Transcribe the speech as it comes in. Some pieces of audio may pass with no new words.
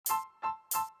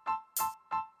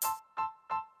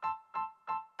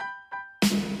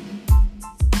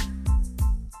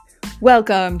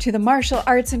Welcome to the Martial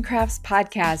Arts and Crafts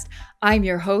Podcast. I'm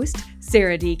your host,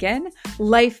 Sarah Deacon,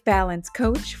 life balance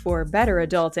coach for better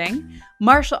adulting,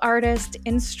 martial artist,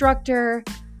 instructor,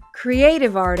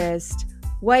 creative artist,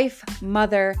 wife,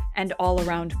 mother, and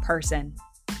all-around person.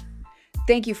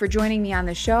 Thank you for joining me on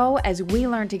the show as we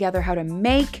learn together how to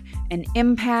make an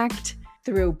impact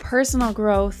through personal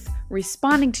growth,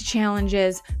 responding to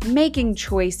challenges, making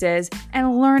choices,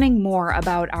 and learning more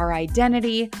about our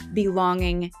identity,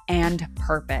 belonging, and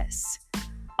purpose.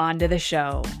 On to the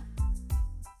show.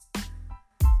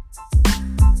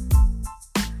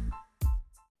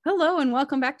 Hello, and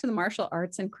welcome back to the Martial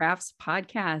Arts and Crafts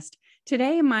Podcast.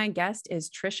 Today, my guest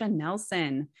is Tricia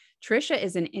Nelson. Tricia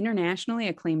is an internationally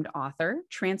acclaimed author,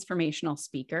 transformational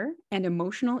speaker, and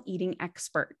emotional eating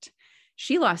expert.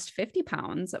 She lost 50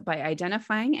 pounds by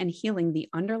identifying and healing the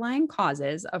underlying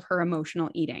causes of her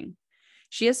emotional eating.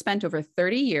 She has spent over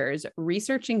 30 years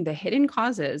researching the hidden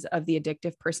causes of the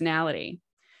addictive personality.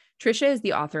 Tricia is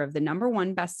the author of the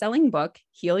 #1 best-selling book,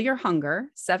 Heal Your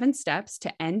Hunger: 7 Steps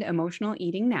to End Emotional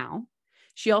Eating Now.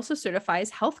 She also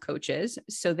certifies health coaches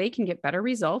so they can get better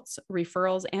results,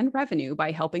 referrals, and revenue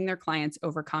by helping their clients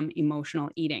overcome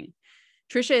emotional eating.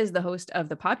 Tricia is the host of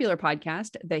the popular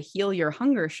podcast, The Heal Your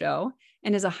Hunger Show,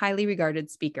 and is a highly regarded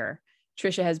speaker.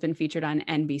 Tricia has been featured on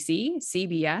NBC,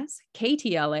 CBS,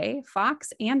 KTLA,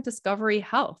 Fox, and Discovery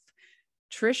Health.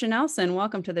 Tricia Nelson,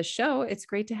 welcome to the show. It's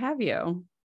great to have you.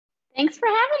 Thanks for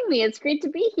having me. It's great to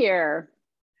be here.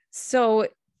 So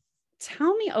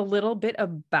tell me a little bit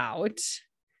about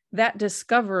that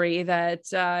discovery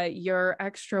that your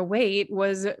extra weight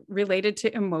was related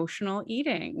to emotional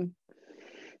eating.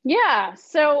 Yeah.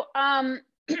 So, I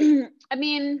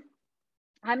mean,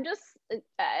 I'm just,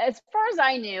 as far as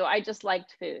I knew, I just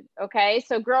liked food. Okay.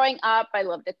 So growing up, I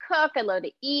loved to cook. I loved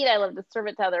to eat. I loved to serve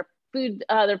it to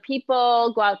other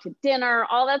people, go out to dinner.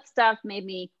 All that stuff made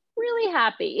me really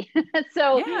happy.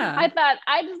 So Yeah. I thought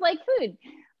I just like food.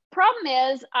 Problem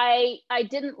is I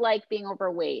didn't like being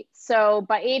overweight. So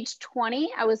by age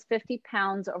 20, I was 50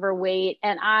 pounds overweight,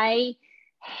 and I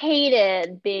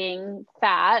hated being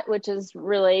fat, which is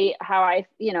really how I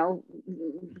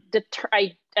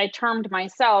termed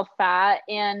myself fat.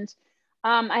 And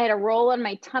I had a roll on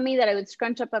my tummy that I would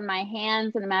scrunch up on my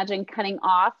hands and imagine cutting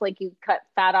off, like you cut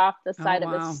fat off the side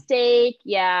of a steak.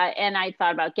 Yeah. And I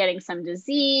thought about getting some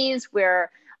disease where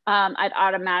I'd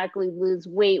automatically lose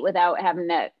weight without having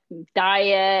to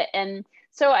diet. And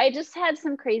so I just had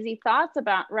some crazy thoughts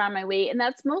around my weight. And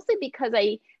that's mostly because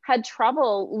I had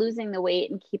trouble losing the weight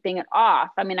and keeping it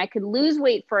off. I mean, I could lose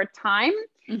weight for a time,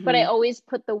 but I always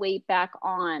put the weight back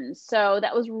on. So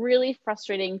that was really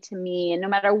frustrating to me. And no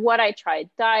matter what I tried,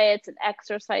 diets and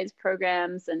exercise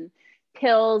programs and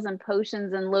pills and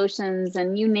potions and lotions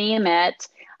and you name it,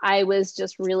 I was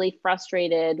just really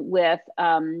frustrated with,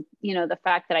 the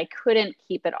fact that I couldn't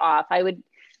keep it off.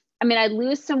 I'd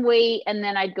lose some weight and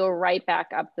then I'd go right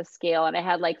back up the scale. And I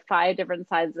had like 5 different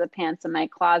sizes of pants in my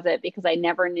closet because I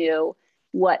never knew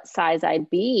what size I'd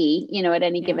be, at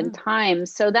any given time.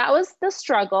 So that was the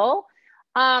struggle.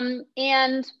 And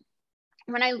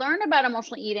when I learned about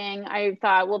emotional eating, I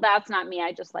thought, well, that's not me.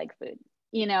 I just like food,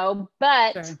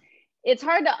 but sure. It's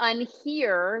hard to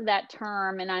unhear that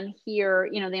term and unhear,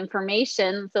 the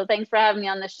information. So thanks for having me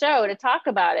on the show to talk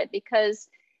about it, because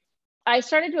I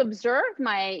started to observe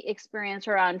my experience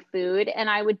around food, and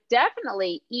I would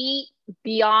definitely eat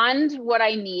beyond what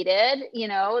I needed,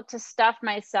 to stuff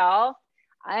myself.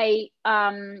 I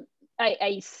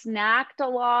snacked a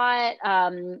lot.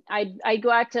 I'd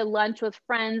go out to lunch with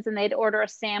friends and they'd order a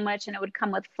sandwich and it would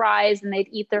come with fries, and they'd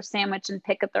eat their sandwich and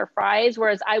pick up their fries.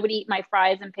 Whereas I would eat my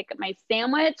fries and pick up my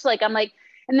sandwich.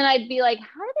 And then I'd be like, how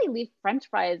do they leave French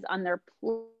fries on their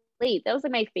plate? That was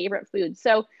like my favorite food.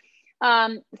 So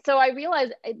I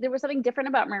realized there was something different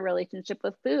about my relationship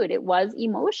with food. It was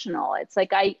emotional. It's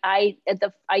like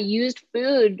I used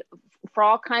food for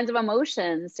all kinds of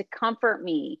emotions to comfort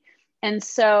me. And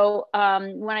so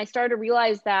when I started to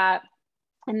realize that,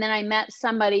 and then I met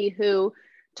somebody who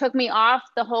took me off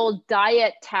the whole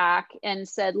diet tack and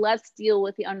said, let's deal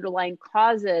with the underlying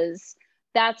causes.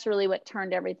 That's really what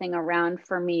turned everything around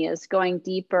for me, is going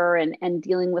deeper and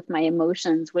dealing with my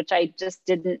emotions, which I just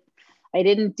didn't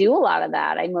do a lot of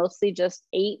that. I mostly just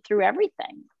ate through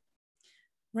everything.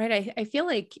 Right. I feel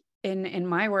like in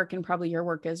my work, and probably your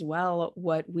work as well,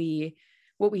 what we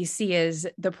see is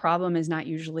the problem is not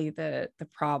usually the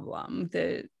problem.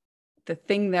 The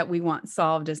thing that we want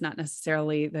solved is not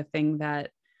necessarily the thing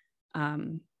that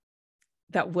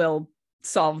will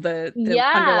solve the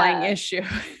underlying issue.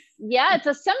 Yeah, it's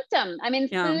a symptom. I mean,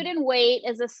 food and weight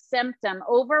is a symptom.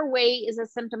 Overweight is a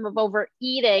symptom of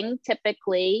overeating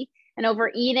typically. And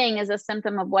overeating is a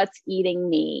symptom of what's eating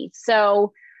me.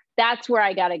 So that's where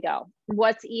I got to go.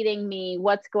 What's eating me?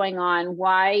 What's going on?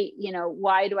 Why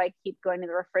do I keep going to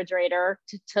the refrigerator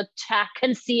to check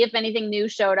and see if anything new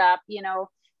showed up?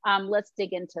 Let's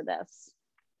dig into this.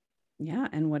 Yeah.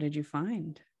 And what did you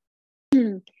find?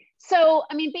 So,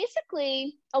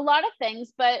 basically a lot of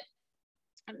things, but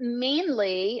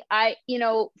mainly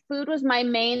food was my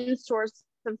main source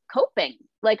of coping.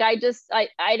 Like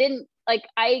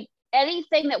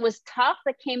anything that was tough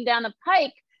that came down the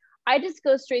pike, I just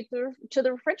go straight through to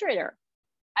the refrigerator.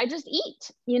 I just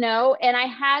eat, and I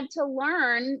had to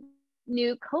learn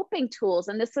new coping tools.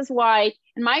 And this is why,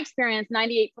 in my experience,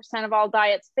 98% of all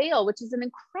diets fail, which is an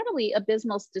incredibly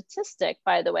abysmal statistic,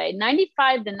 by the way.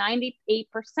 95 to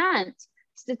 98%,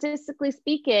 statistically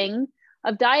speaking,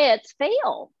 of diets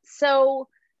fail. So,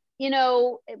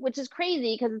 which is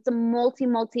crazy because it's a multi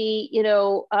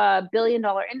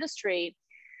billion-dollar industry.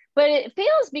 But it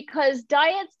fails because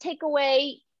diets take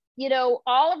away,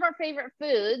 all of our favorite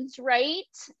foods, right?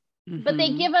 Mm-hmm. But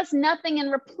they give us nothing in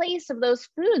replace of those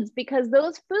foods because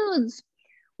those foods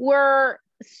were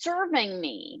serving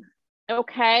me.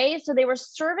 Okay. So they were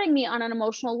serving me on an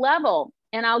emotional level.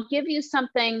 And I'll give you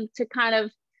something to kind of,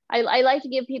 I like to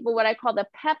give people what I call the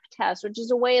PEP test, which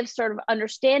is a way of sort of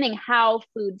understanding how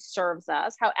food serves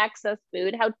us, how excess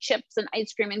food, how chips and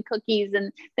ice cream and cookies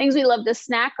and things we love to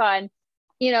snack on.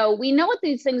 We know what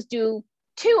these things do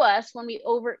to us when we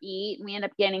overeat and we end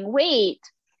up gaining weight,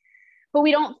 but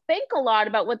we don't think a lot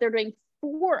about what they're doing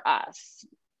for us.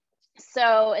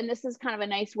 So, and this is kind of a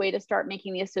nice way to start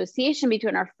making the association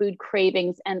between our food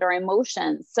cravings and our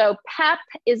emotions. So PEP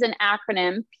is an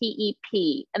acronym,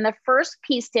 PEP, and the first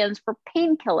P stands for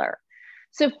painkiller.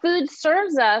 So food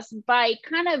serves us by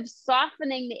kind of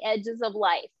softening the edges of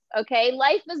life. Okay.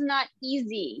 Life is not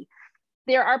easy.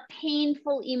 There are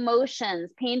painful emotions,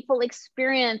 painful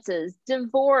experiences,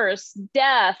 divorce,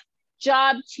 death,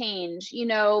 job change,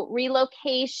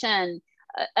 relocation,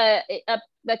 a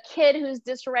kid who's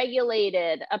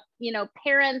dysregulated,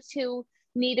 parents who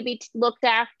need to be looked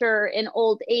after in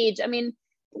old age.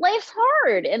 Life's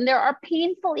hard and there are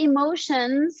painful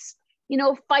emotions,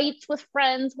 fights with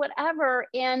friends, whatever.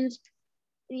 And,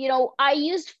 I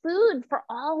used food for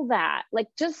all that, like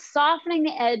just softening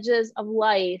the edges of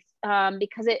life,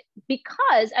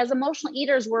 because as emotional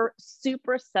eaters, we're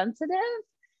super sensitive.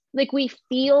 Like we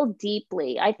feel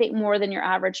deeply, I think more than your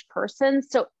average person.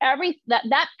 So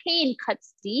that pain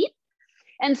cuts deep.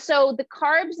 And so the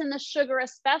carbs and the sugar,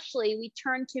 especially, we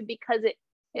turn to because it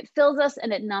fills us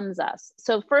and it numbs us.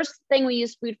 So first thing we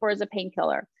use food for is a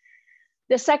painkiller.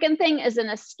 The second thing is an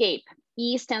escape.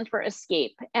 E stands for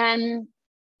escape. And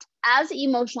as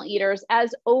emotional eaters,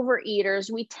 as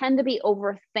overeaters, we tend to be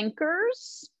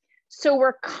overthinkers. So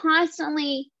we're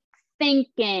constantly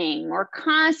thinking, we're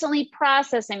constantly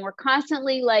processing, we're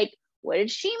constantly like, what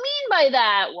did she mean by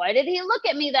that? Why did he look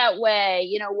at me that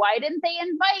way? Why didn't they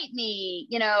invite me?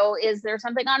 Is there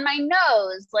something on my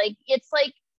nose? Like, it's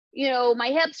like, my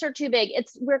hips are too big.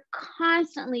 We're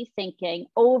constantly thinking,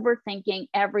 overthinking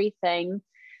everything,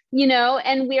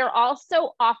 and we are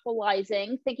also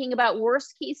awfulizing, thinking about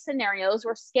worst case scenarios.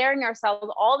 We're scaring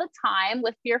ourselves all the time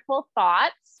with fearful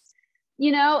thoughts.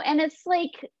 And it's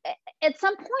like, at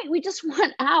some point, we just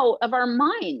want out of our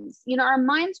minds. Our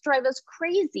minds drive us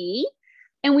crazy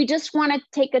and we just want to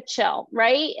take a chill,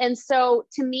 right? And so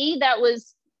to me, that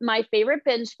was my favorite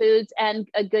binge foods and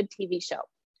a good TV show.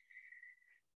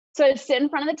 So I'd sit in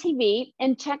front of the TV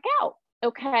and check out,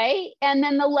 okay? And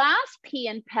then the last P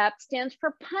in PEP stands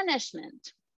for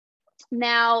punishment.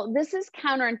 Now, this is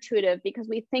counterintuitive because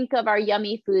we think of our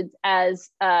yummy foods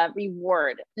as a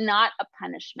reward, not a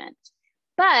punishment.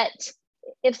 But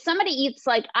if somebody eats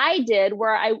like I did,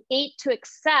 where I ate to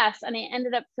excess and I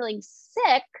ended up feeling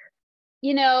sick,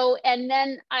 and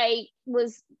then I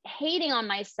was hating on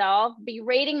myself,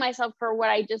 berating myself for what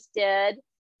I just did.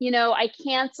 I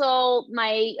cancel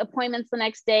my appointments the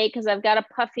next day because I've got a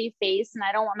puffy face and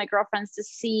I don't want my girlfriends to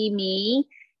see me,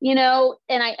 and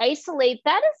I isolate.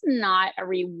 That is not a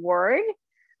reward.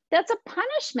 That's a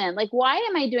punishment. Like, why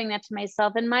am I doing that to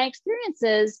myself? And my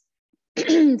experiences,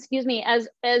 excuse me, as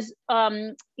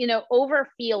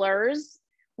overfeelers,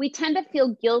 we tend to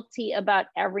feel guilty about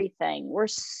everything. We're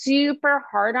super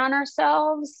hard on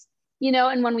ourselves,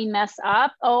 and when we mess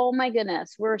up, oh my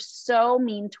goodness, we're so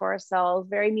mean to ourselves,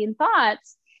 very mean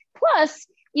thoughts. Plus,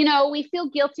 we feel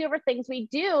guilty over things we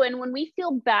do. And when we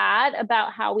feel bad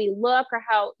about how we look or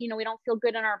how, we don't feel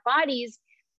good in our bodies,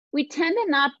 we tend to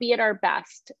not be at our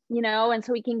best, and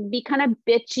so we can be kind of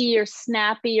bitchy or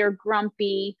snappy or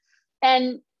grumpy.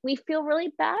 And we feel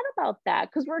really bad about that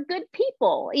because we're good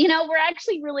people. You know, we're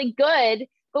actually really good.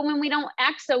 But when we don't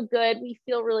act so good, we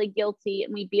feel really guilty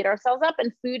and we beat ourselves up.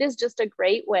 And food is just a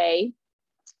great way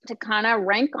to kind of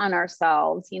rank on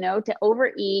ourselves, you know, to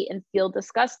overeat and feel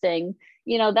disgusting.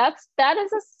 You know, that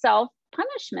is a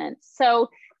self-punishment. So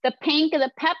the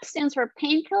PEP stands for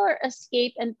painkiller,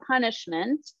 escape, and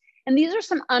punishment. And these are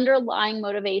some underlying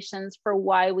motivations for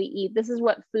why we eat. This is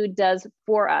what food does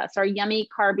for us. Our yummy,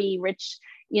 carby, rich,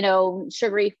 you know,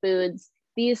 sugary foods,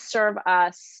 these serve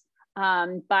us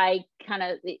by kind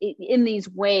of in these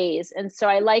ways. And so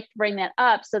I like to bring that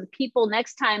up so the people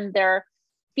next time they're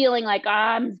feeling like, oh,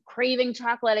 I'm craving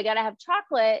chocolate, I gotta have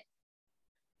chocolate,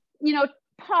 you know,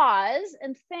 pause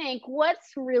and think,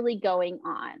 what's really going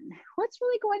on? What's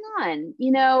really going on?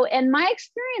 You know, and my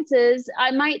experience is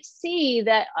I might see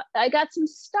that I got some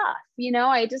stuff, you know,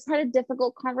 I just had a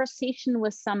difficult conversation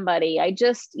with somebody. I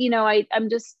just, you know, I'm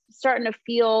just starting to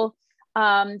feel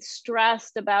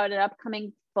stressed about an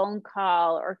upcoming phone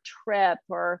call or trip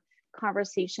or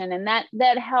conversation. And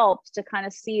that helps to kind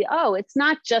of see, oh, it's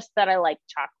not just that I like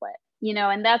chocolate, you know,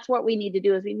 and that's what we need to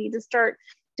do is we need to start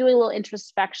doing a little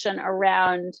introspection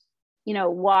around, you know,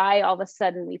 why all of a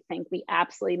sudden we think we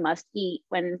absolutely must eat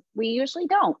when we usually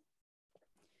don't.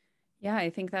 Yeah, I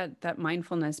think that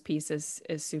mindfulness piece is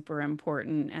super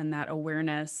important, and that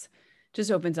awareness just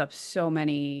opens up so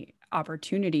many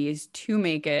opportunities to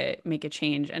make a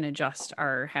change and adjust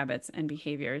our habits and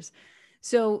behaviors.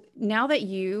 So now that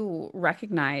you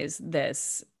recognize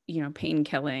this, you know, pain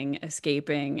killing,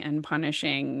 escaping, and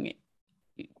punishing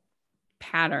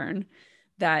pattern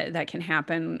that can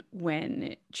happen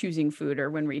when choosing food or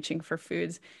when reaching for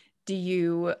foods, do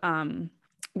you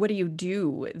what do you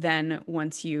do then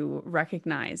once you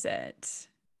recognize it?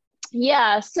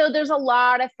 Yeah, so there's a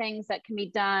lot of things that can be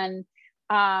done.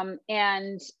 You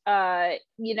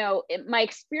know, my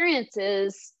experience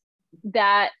is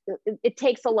that it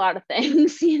takes a lot of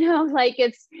things, you know, like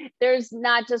there's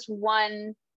not just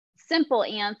one simple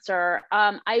answer.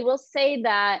 I will say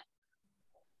that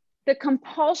the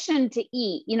compulsion to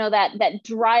eat, you know, that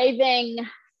driving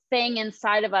thing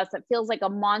inside of us that feels like a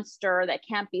monster that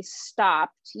can't be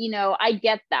stopped, you know, I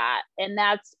get that. And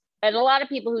a lot of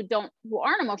people who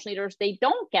aren't emotional eaters, they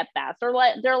don't get that. They're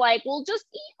like, well, just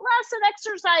eat less and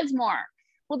exercise more.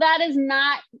 Well, that is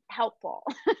not helpful,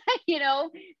 you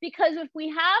know, because if we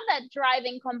have that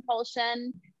driving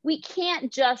compulsion, we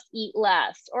can't just eat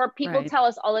less. Or people tell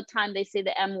us all the time, they say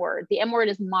the M word. The M word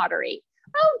is moderate.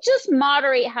 Oh, just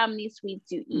moderate how many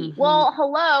sweets you eat. Mm-hmm. Well,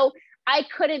 hello, I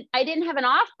didn't have an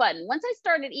off button. Once I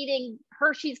started eating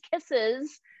Hershey's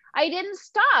Kisses, I didn't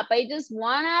stop. I just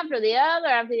one after the other.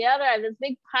 I have this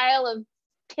big pile of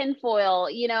tinfoil,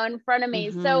 you know, in front of me.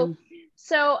 Mm-hmm.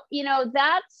 So, you know,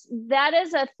 that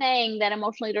is a thing that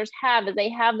emotional eaters have, is they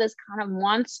have this kind of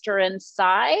monster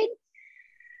inside.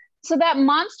 So that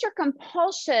monster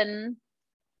compulsion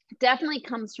definitely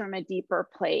comes from a deeper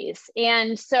place.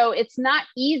 And so it's not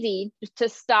easy to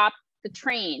stop the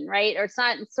train, right? Or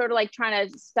it's sort of like trying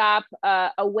to stop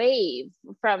a wave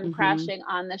from mm-hmm. crashing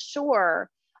on the shore.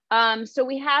 So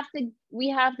we have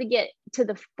to get to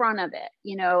the front of it,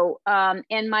 you know.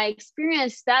 And my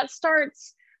experience, that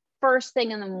starts first thing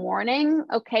in the morning.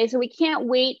 Okay, so we can't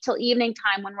wait till evening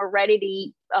time when we're ready to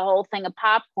eat a whole thing of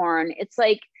popcorn. It's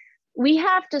like we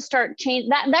have to start change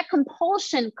that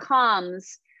compulsion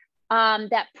comes.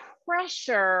 That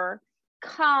pressure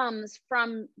comes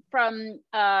from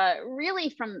really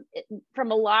from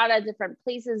a lot of different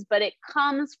places, but it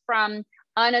comes from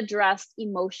unaddressed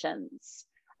emotions.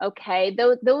 Okay,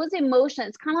 those emotions,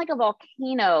 it's kind of like a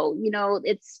volcano, you know,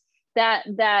 it's that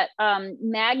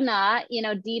magma, you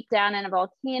know, deep down in a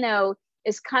volcano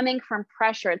is coming from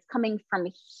pressure, it's coming from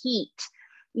heat,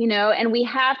 you know, and we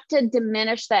have to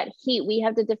diminish that heat, we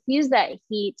have to diffuse that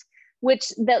heat,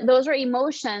 which those are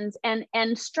emotions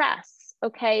and stress.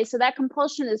 Okay, so that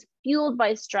compulsion is fueled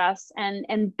by stress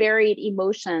and buried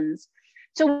emotions.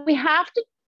 So we have to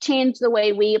change the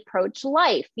way we approach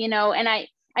life, you know. And I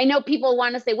know people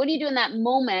want to say, what do you do in that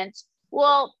moment?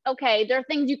 Well, okay, there are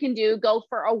things you can do. Go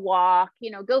for a walk,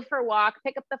 you know,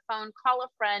 pick up the phone, call a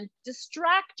friend,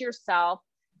 distract yourself.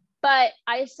 But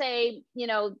I say, you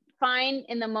know, fine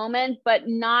in the moment, but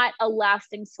not a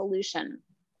lasting solution.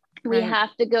 We right.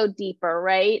 have to go deeper,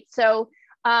 right? So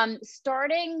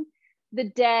starting the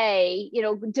day, you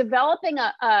know, developing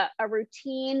a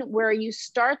routine where you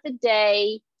start the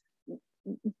day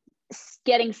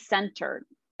getting centered,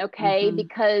 okay? Mm-hmm.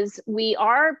 Because we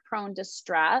are prone to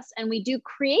stress, and we do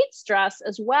create stress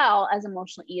as well as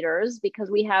emotional eaters,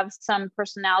 because we have some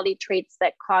personality traits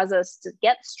that cause us to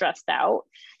get stressed out.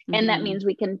 Mm-hmm. And that means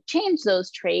we can change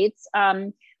those traits.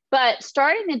 But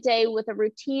starting the day with a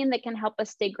routine that can help us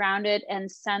stay grounded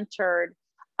and centered.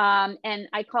 And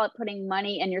I call it putting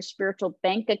money in your spiritual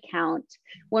bank account.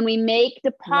 When we make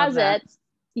deposits,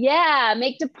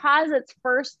 make deposits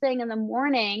first thing in the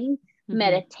morning,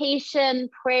 meditation,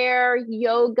 prayer,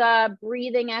 yoga,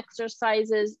 breathing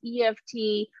exercises,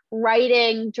 EFT,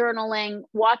 writing, journaling,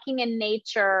 walking in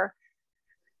nature,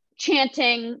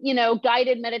 chanting,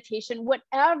 guided meditation,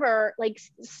 whatever, like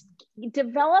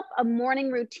develop a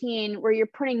morning routine where you're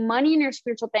putting money in your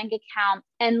spiritual bank account.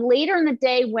 And later in the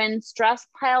day, when stress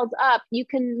piles up, you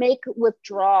can make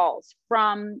withdrawals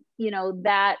from,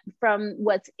 from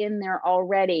what's in there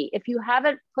already. If you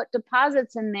haven't put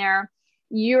deposits in there,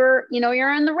 you're in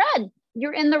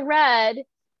the red,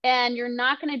 and you're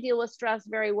not going to deal with stress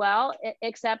very well,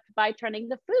 except by turning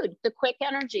the food, the quick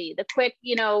energy, the quick,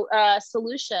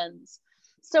 solutions.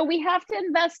 So we have to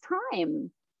invest time.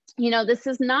 This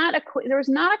is not there's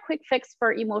not a quick fix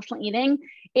for emotional eating.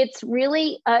 It's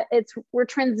really, we're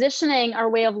transitioning our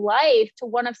way of life to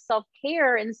one of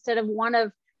self-care instead of one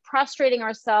of prostrating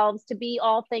ourselves to be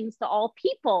all things to all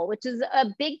people, which is a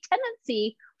big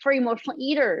tendency for emotional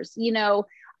eaters.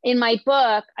 In my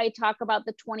book, I talk about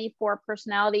the 24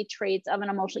 personality traits of an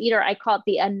emotional eater. I call it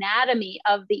the anatomy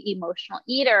of the emotional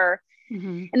eater.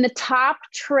 And the top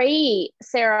trait,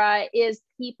 Sarah, is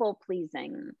people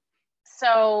pleasing.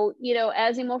 So,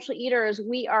 as emotional eaters,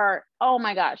 we are, oh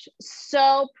my gosh,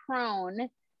 so prone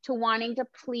to wanting to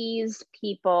please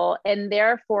people, and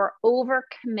therefore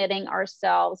overcommitting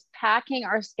ourselves, packing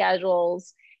our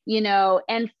schedules,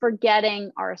 and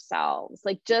forgetting ourselves,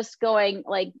 like just going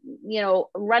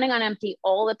running on empty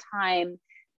all the time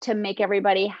to make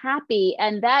everybody happy.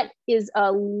 And that is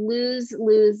a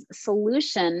lose-lose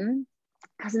solution,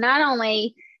 because not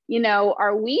only,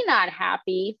 are we not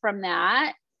happy from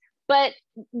that, but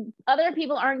other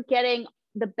people aren't getting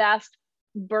the best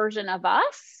version of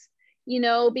us,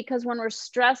 because when we're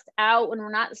stressed out, when we're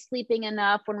not sleeping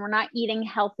enough, when we're not eating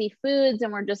healthy foods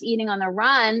and we're just eating on the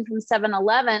run from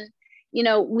 7-Eleven,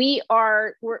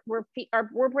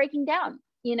 we're breaking down,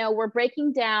 we're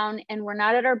breaking down, and we're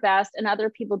not at our best, and other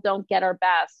people don't get our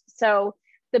best. So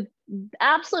the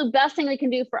absolute best thing we can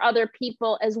do for other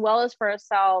people as well as for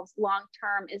ourselves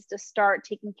long-term is to start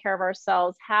taking care of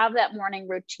ourselves, have that morning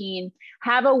routine,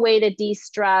 have a way to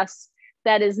de-stress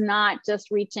that is not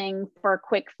just reaching for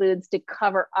quick foods to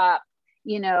cover up,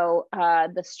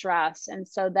 the stress. And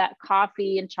so that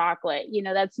coffee and chocolate,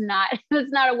 that's not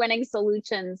a winning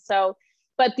solution. So,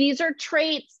 but these are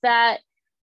traits that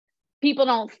people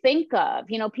don't think of.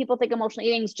 People think emotional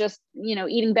eating is just,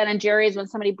 eating Ben and Jerry's when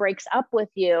somebody breaks up with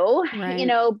you,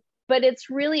 right. But it's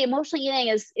really, emotional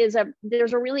eating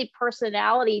there's a really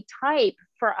personality type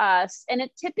for us. And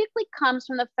it typically comes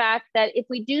from the fact that if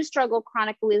we do struggle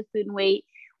chronically with food and weight,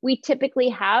 we typically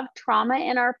have trauma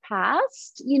in our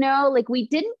past, like we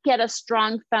didn't get a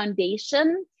strong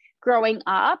foundation growing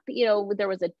up. There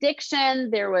was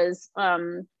addiction, there was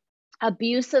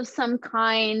abuse of some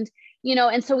kind,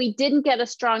 and so we didn't get a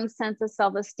strong sense of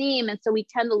self-esteem. And so we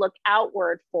tend to look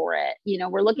outward for it.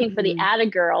 We're looking for the atta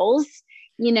girls,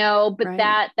 but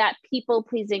right. that people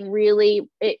pleasing really,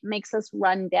 it makes us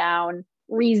run down,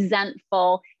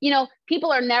 resentful.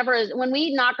 People are never, when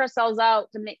we knock ourselves out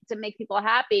to make people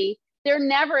happy, they're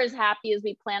never as happy as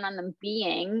we plan on them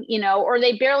being, or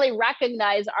they barely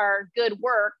recognize our good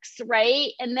works.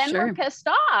 Right. And then we're pissed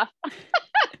off.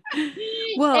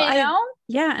 Well,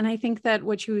 and I think that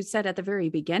what you said at the very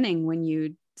beginning, when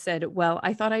you said, well,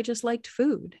 I thought I just liked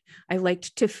food. I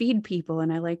liked to feed people,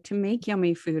 and I like to make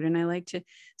yummy food, and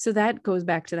so that goes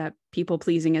back to that people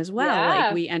pleasing as well. Yeah.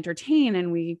 Like we entertain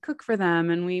and we cook for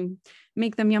them and we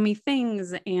make them yummy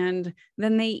things, and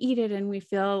then they eat it and we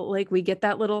feel like we get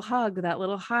that little hug, that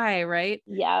little high. Right.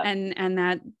 Yeah. And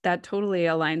that totally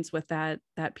aligns with that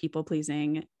people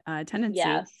pleasing tendency.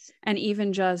 Yes. And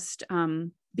even just,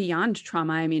 beyond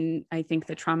trauma. I mean, I think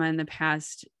the trauma in the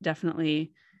past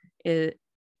definitely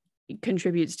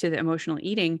contributes to the emotional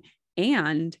eating.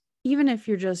 And even if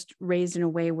you're just raised in a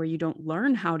way where you don't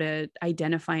learn how to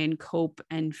identify and cope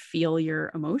and feel your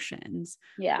emotions,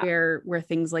 where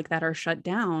things like that are shut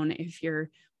down. If you're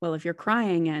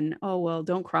crying and, oh, well,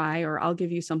 don't cry, or I'll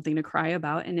give you something to cry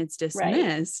about, and it's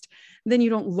dismissed, then you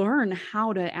don't learn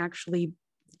how to actually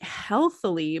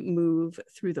healthily move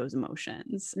through those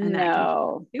emotions. And that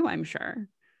can do, I'm sure.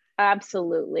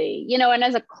 Absolutely. And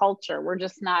as a culture, we're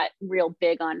just not real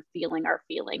big on feeling our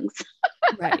feelings.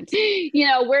 Right.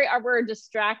 We're a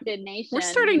distracted nation. We're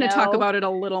starting to talk about it a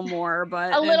little more,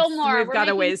 but we've got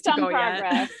a ways to go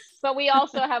yet. but we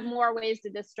also have more ways to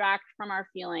distract from our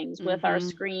feelings with our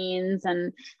screens,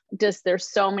 and just,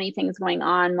 there's so many things going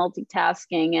on,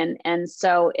 multitasking. And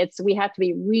so we have to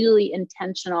be really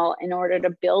intentional in order to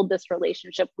build this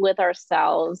relationship with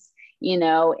ourselves,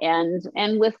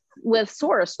 and with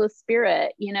source, with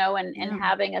spirit, and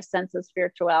having a sense of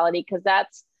spirituality. Cause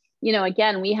that's,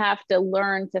 again, we have to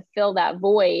learn to fill that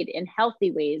void in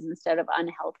healthy ways instead of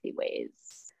unhealthy ways.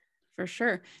 For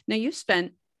sure. Now, you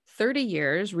spent 30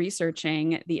 years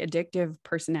researching the addictive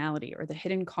personality, or the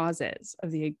hidden causes of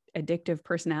the addictive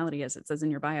personality, as it says in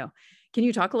your bio. Can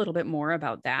you talk a little bit more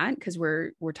about that? Because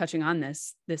we're touching on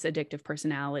this addictive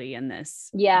personality and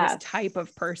this type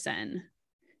of person.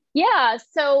 Yeah.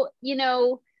 So,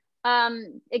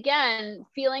 again,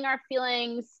 feeling our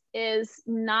feelings is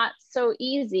not so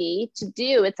easy to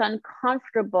do. It's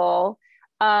uncomfortable.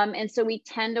 And so we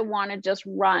tend to want to just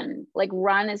run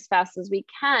as fast as we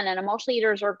can. And emotional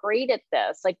eaters are great at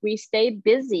this. Like, we stay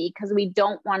busy because we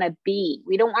don't want to be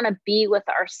with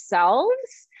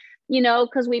ourselves,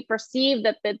 because we perceive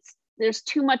that there's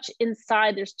too much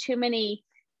inside. There's too many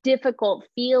difficult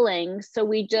feelings. So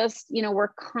we just,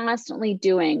 we're constantly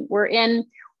doing, we're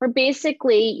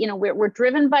basically, we're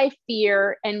driven by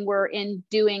fear, and we're in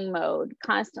doing mode,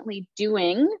 constantly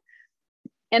doing.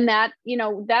 And that,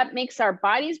 that makes our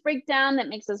bodies break down. That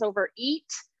makes us overeat,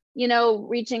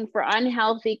 reaching for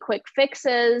unhealthy quick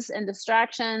fixes and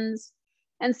distractions.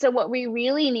 And so what we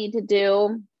really need to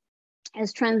do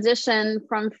is transition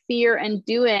from fear and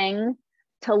doing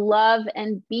to love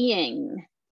and being,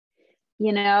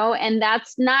 and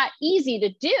that's not easy to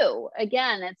do.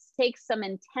 Again, it takes some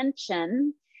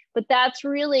intention. But that's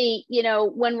really,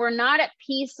 when we're not at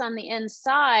peace on the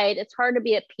inside, it's hard to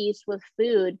be at peace with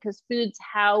food, because food's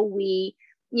how we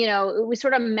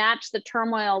sort of match the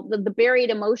turmoil, the buried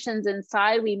emotions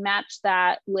inside. We match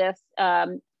that with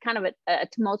kind of a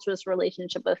tumultuous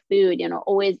relationship with food,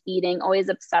 always eating, always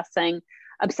obsessing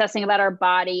about our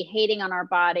body, hating on our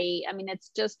body. I mean,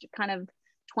 it's just kind of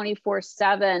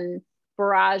 24/7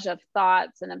 barrage of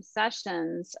thoughts and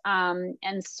obsessions.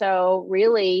 And so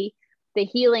really, the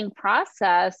healing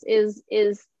process is,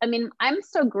 I mean, I'm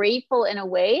so grateful in a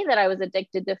way that I was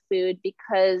addicted to food,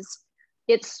 because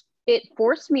it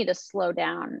forced me to slow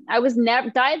down.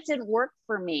 Diets didn't work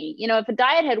for me. If a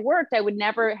diet had worked, I would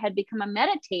never had become a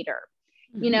meditator,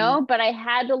 but I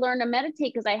had to learn to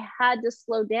meditate because I had to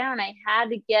slow down. I had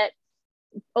to get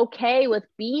okay with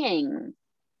being.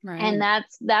 Right. And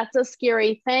that's a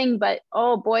scary thing, but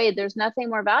oh boy, there's nothing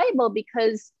more valuable,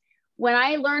 because when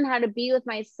I learn how to be with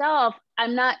myself,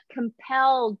 I'm not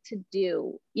compelled to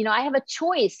do, I have a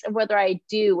choice of whether I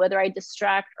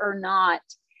distract or not,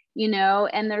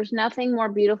 and there's nothing more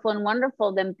beautiful and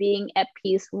wonderful than being at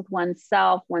peace with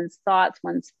oneself, one's thoughts,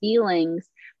 one's feelings.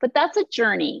 But that's a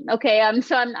journey. Okay. I'm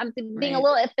being a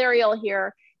little ethereal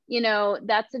here.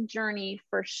 That's a journey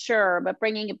for sure, but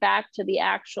bringing it back to the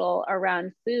actual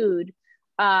around food,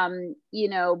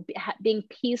 being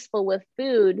peaceful with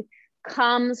food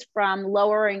comes from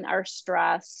lowering our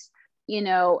stress,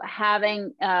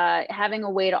 having a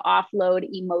way to offload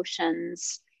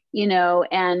emotions,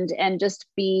 and just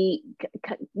be,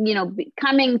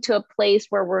 coming to a place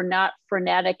where we're not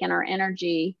frenetic in our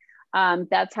energy.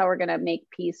 That's how we're going to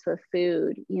make peace with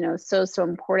food, so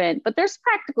important. But there's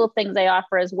practical things I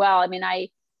offer as well. I mean,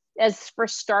 as for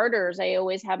starters, I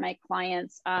always have my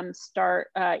clients start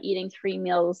eating 3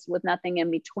 meals with nothing in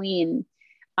between.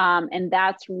 And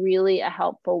that's really a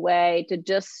helpful way to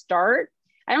just start.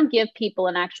 I don't give people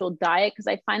an actual diet, because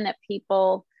I find that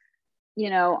people,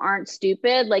 aren't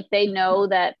stupid. Like, they know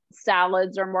that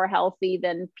salads are more healthy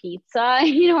than pizza,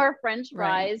 or French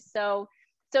fries. Right. So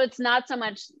it's not so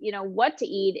much, what to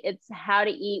eat, it's how to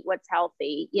eat what's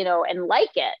healthy, and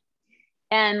like it.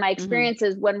 And my experience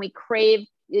is when we crave,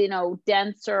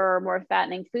 denser, more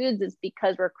fattening foods, is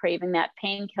because we're craving that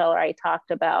painkiller I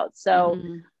talked about. So,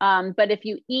 but if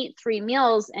you eat 3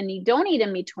 meals and you don't eat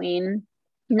in between,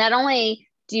 not only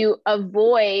do you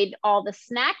avoid all the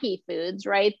snacky foods,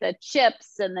 right? The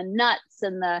chips and the nuts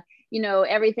and the,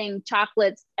 everything,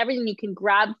 chocolates, everything you can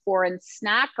grab for and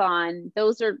snack on,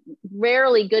 those are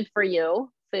rarely good for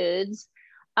you foods.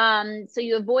 So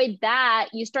you avoid that,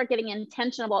 you start getting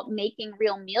intentional about making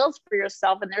real meals for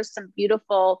yourself. And there's some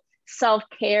beautiful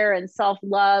self-care and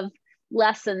self-love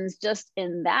lessons just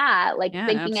in that, like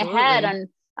thinking ahead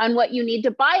on what you need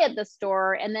to buy at the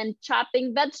store, and then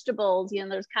chopping vegetables.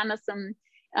 There's kind of some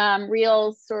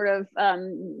real sort of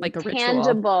like a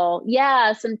tangible,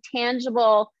 ritual. some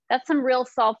tangible, that's some real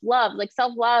self-love. Like,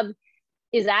 self-love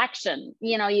is action.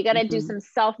 You know, you got to do Mm-hmm. some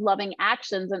self-loving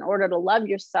actions in order to love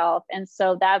yourself. And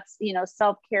so that's, you know,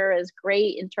 self-care is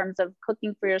great in terms of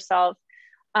cooking for yourself,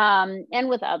 and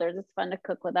with others. It's fun to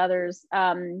cook with others.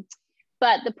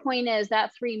 But the point is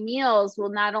that 3 meals will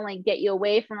not only get you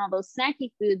away from all those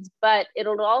snacky foods, but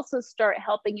it'll also start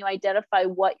helping you identify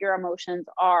what your emotions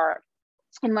are.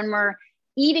 And when we're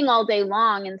eating all day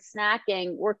long and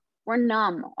snacking, we're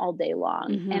numb all day long,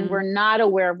 Mm-hmm. and we're not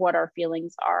aware of what our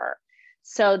feelings are.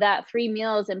 So that 3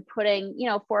 meals and putting, you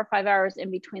know, 4 or 5 hours in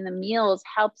between the meals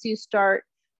helps you start,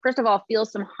 first of all, feel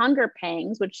some hunger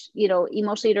pangs, which, you know,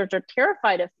 emotional eaters are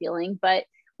terrified of feeling. But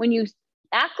when you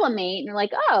acclimate and you're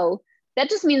like, oh, that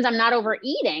just means I'm not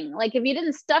overeating. Like if you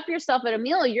didn't stuff yourself at a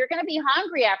meal, you're going to be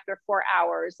hungry after 4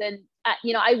 hours. And,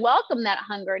 you know, I welcome that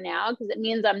hunger now because it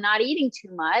means I'm not eating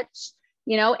too much,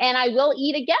 you know, and I will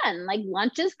eat again, like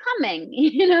lunch is coming,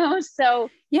 you know? So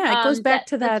yeah, it goes back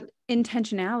to that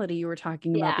intentionality you were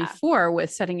talking about before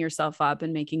with setting yourself up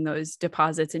and making those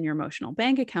deposits in your emotional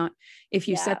bank account. If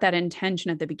you set that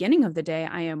intention at the beginning of the day,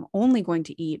 I am only going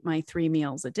to eat my 3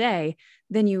 meals a day,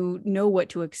 then you know what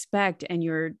to expect, and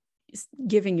you're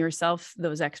giving yourself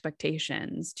those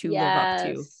expectations to live up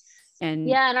to. And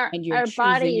you're our choosing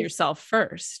bodies, yourself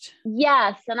first.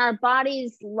 Yes. And our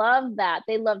bodies love that.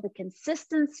 They love the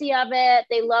consistency of it.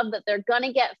 They love that they're going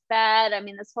to get fed. I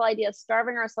mean, this whole idea of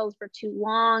starving ourselves for too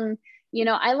long, you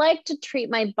know, I like to treat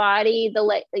my body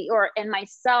and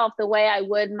myself the way I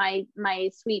would my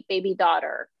sweet baby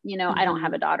daughter. You know, I don't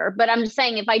have a daughter, but I'm just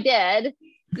saying if I did,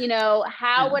 you know,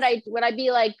 how would I be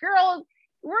like, girl,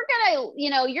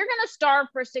 you're gonna starve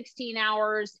for 16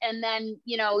 hours and then,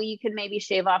 you know, you can maybe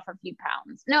shave off a few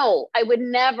pounds. No, I would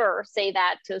never say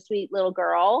that to a sweet little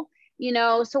girl, you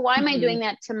know. So why am I doing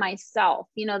that to myself?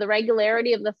 You know, the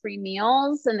regularity of the 3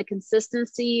 meals and the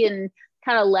consistency and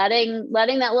kind of letting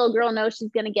that little girl know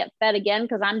she's going to get fed again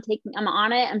because I'm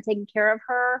on it, I'm taking care of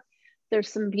her.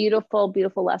 There's some beautiful,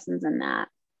 beautiful lessons in that.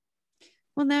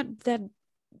 Well, that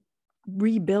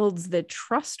rebuilds the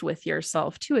trust with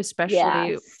yourself too,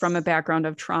 especially from a background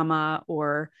of trauma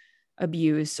or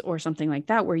abuse or something like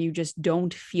that, where you just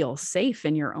don't feel safe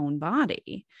in your own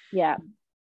body. Yeah.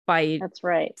 That's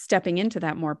right. Stepping into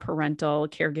that more parental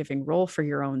caregiving role for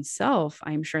your own self,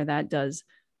 I'm sure that does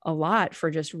a lot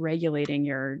for just regulating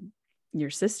your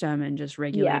system and just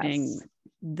regulating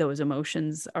those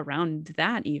emotions around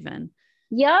that even.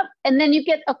 Yep. And then you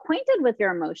get acquainted with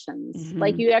your emotions.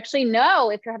 Like you actually know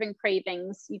if you're having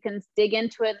cravings, you can dig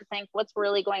into it and think what's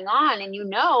really going on. And you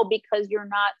know, because you're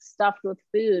not stuffed with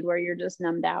food where you're just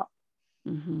numbed out.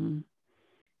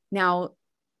 Now,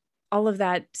 all of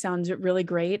that sounds really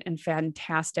great and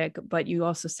fantastic, but you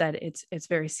also said it's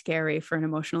very scary for an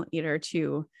emotional eater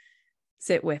to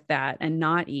sit with that and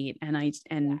not eat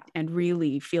and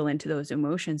really feel into those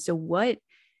emotions. So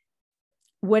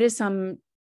what is some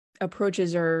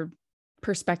approaches or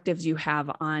perspectives you have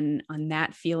on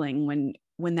that feeling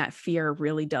when that fear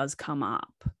really does come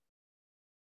up?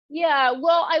 Yeah,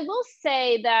 well, I will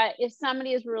say that if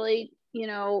somebody is really, you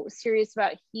know, serious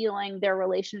about healing their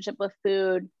relationship with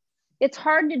food, it's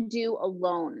hard to do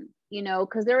alone, you know,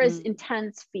 because there is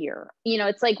intense fear. You know,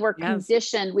 it's like we're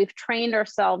conditioned, we've trained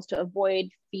ourselves to avoid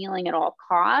feeling at all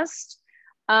costs.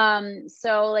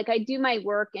 So like I do my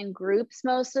work in groups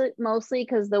mostly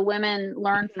because the women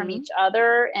learn from each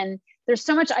other, and there's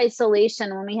so much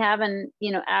isolation when we have an,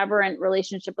 you know, aberrant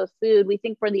relationship with food. We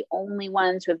think we're the only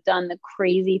ones who have done the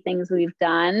crazy things we've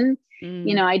done.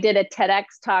 You know, I did a TEDx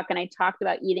talk and I talked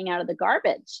about eating out of the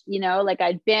garbage, you know, like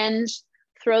I'd binge,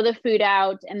 throw the food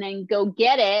out and then go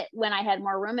get it when I had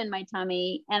more room in my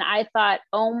tummy. And I thought,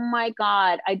 oh my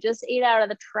God, I just ate out of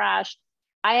the trash.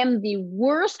 I am the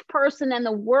worst person in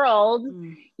the world,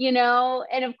 you know?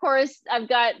 And of course I've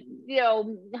got, you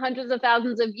know, hundreds of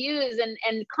thousands of views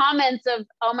and comments of,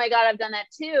 oh my God, I've done that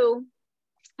too.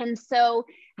 And so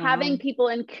having people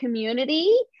in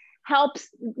community helps,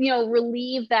 you know,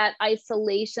 relieve that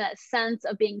isolation, that sense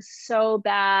of being so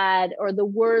bad or the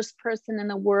worst person in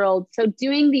the world. So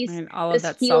doing all of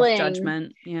that healing,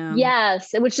 self-judgment. Yeah.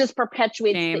 Yes. Which just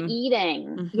perpetuates shame. The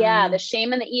eating. Yeah. The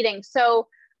shame and the eating. So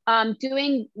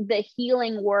doing the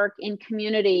healing work in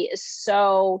community is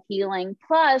so healing.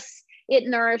 Plus it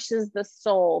nourishes the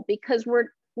soul because we're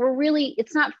really,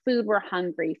 it's not food we're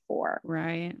hungry for.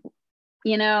 Right.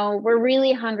 You know, we're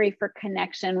really hungry for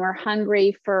connection. We're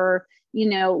hungry for, you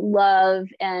know, love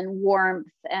and warmth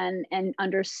and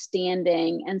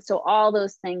understanding. And so all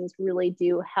those things really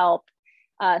do help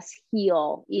us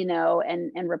heal, you know,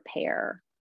 and repair.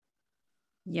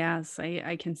 Yes,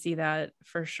 I can see that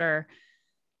for sure.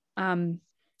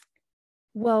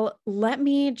 Well, let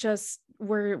me just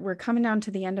we're coming down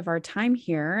to the end of our time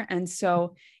here. And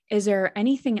so is there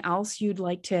anything else you'd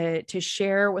like to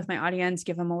share with my audience?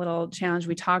 Give them a little challenge.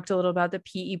 We talked a little about the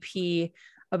PEP,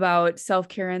 about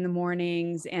self-care in the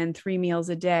mornings and 3 meals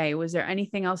a day. Was there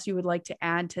anything else you would like to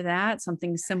add to that?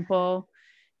 Something simple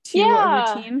to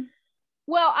a routine?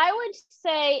 Well, I would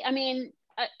say, I mean,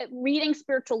 reading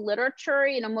spiritual literature,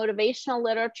 motivational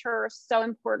literature is so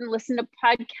important. Listen to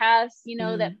podcasts,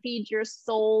 that feed your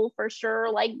soul for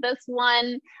sure. Like this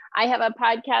one, I have a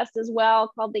podcast as well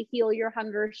called the Heal Your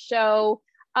Hunger Show.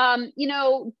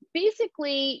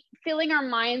 Basically filling our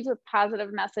minds with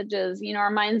positive messages. Our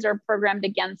minds are programmed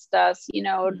against us,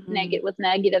 with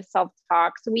negative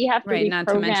self-talk. So we have to reprogram. Not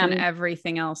to mention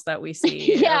everything else that we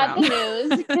see.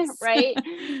 The news, right?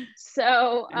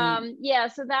 So,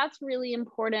 so that's really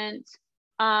important.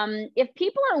 If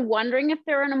people are wondering if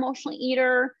they're an emotional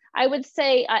eater, I would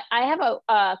say I have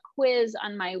a quiz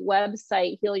on my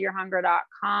website,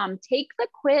 healyourhunger.com. Take the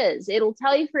quiz. It'll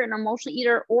tell you if you're an emotional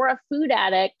eater or a food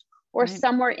addict or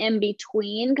somewhere in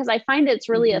between, because I find it's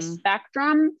really a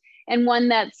spectrum, and one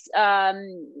that's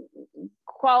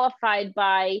qualified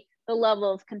by the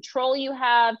level of control you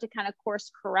have to kind of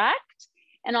course correct,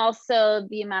 and also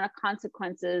the amount of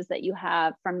consequences that you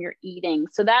have from your eating.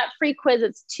 So that free quiz,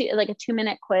 it's like a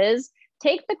 2-minute quiz.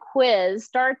 Take the quiz,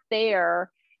 start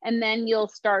there, and then you'll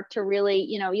start to really,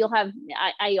 you'll have,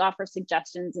 I offer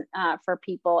suggestions for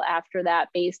people after that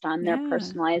based on their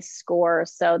personalized score.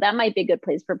 So that might be a good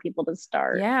place for people to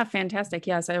start. Yeah, fantastic.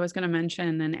 Yes, I was going to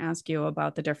mention and ask you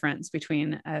about the difference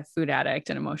between a food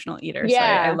addict and emotional eater.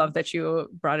 Yeah. So I love that you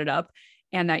brought it up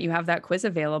and that you have that quiz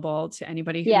available to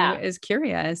anybody who is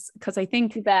curious. Because I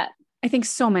think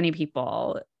so many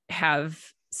people have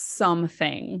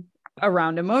something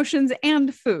around emotions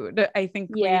and food. I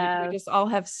think we just all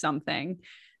have something.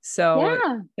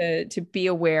 So to be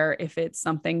aware if it's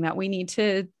something that we need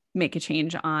to make a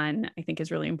change on, I think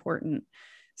is really important.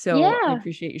 So I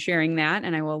appreciate you sharing that.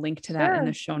 And I will link to that in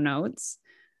the show notes.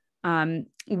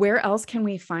 Where else can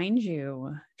we find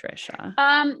you, Tricia?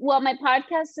 Well, my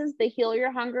podcast is the Heal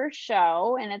Your Hunger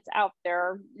Show, and it's out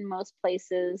there in most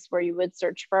places where you would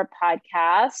search for a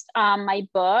podcast. My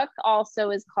book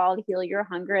also is called Heal Your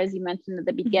Hunger, as you mentioned at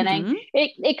the beginning.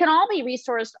 It can all be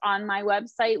resourced on my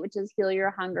website, which is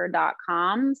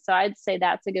healyourhunger.com. So I'd say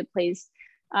that's a good place.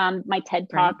 My TED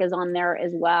Talk is on there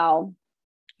as well.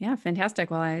 Yeah,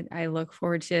 fantastic. Well, I look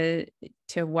forward to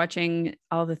watching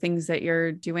all the things that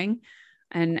you're doing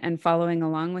and following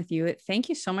along with you. Thank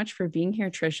you so much for being here,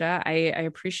 Tricia. I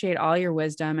appreciate all your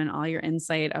wisdom and all your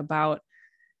insight about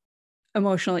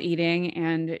emotional eating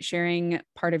and sharing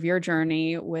part of your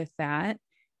journey with that.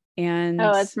 And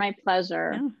it's my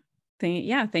pleasure.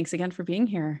 Thanks again for being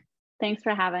here. Thanks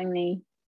for having me.